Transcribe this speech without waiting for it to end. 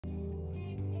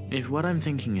If what I'm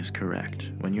thinking is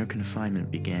correct, when your confinement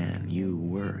began, you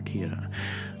were Kira.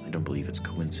 I don't believe it's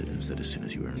coincidence that as soon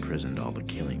as you were imprisoned, all the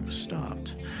killing was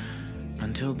stopped.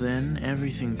 Until then,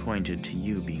 everything pointed to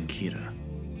you being Kira.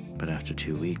 But after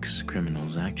 2 weeks,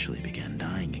 criminals actually began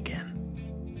dying again.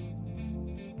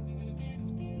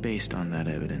 Based on that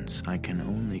evidence, I can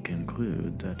only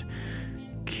conclude that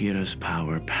Kira's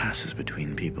power passes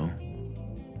between people.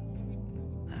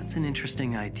 That's an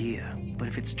interesting idea, but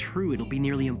if it's true, it'll be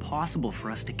nearly impossible for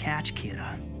us to catch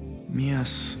Kira.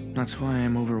 Yes, that's why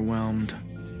I'm overwhelmed.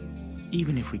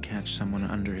 Even if we catch someone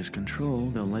under his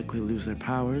control, they'll likely lose their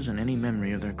powers and any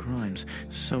memory of their crimes.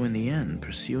 So in the end,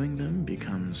 pursuing them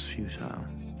becomes futile.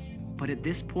 But at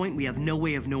this point, we have no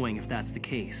way of knowing if that's the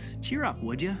case. Cheer up,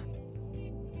 would you?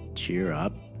 Cheer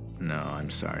up? No, I'm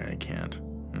sorry, I can't.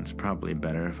 It's probably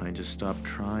better if I just stop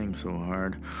trying so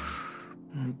hard.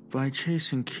 By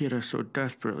chasing Kira so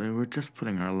desperately, we're just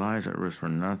putting our lives at risk for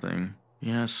nothing.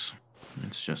 Yes,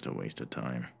 it's just a waste of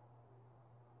time.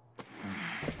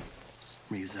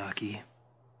 Ryuzaki.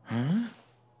 Huh?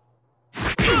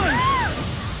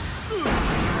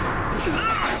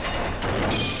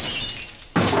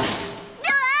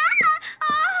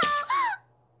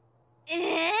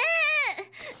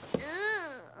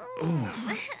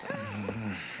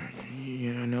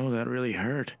 You know, that really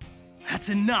hurt. That's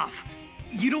enough!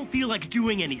 You don't feel like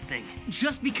doing anything.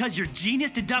 Just because your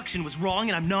genius deduction was wrong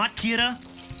and I'm not Kira?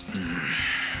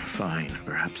 Fine,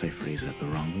 perhaps I phrased that the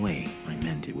wrong way. I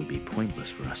meant it would be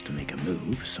pointless for us to make a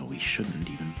move, so we shouldn't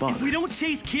even bother. If we don't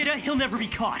chase Kira, he'll never be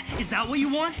caught. Is that what you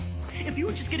want? If you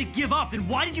were just gonna give up, then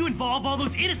why did you involve all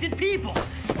those innocent people?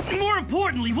 And more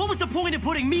importantly, what was the point of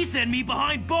putting Misa and me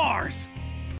behind bars?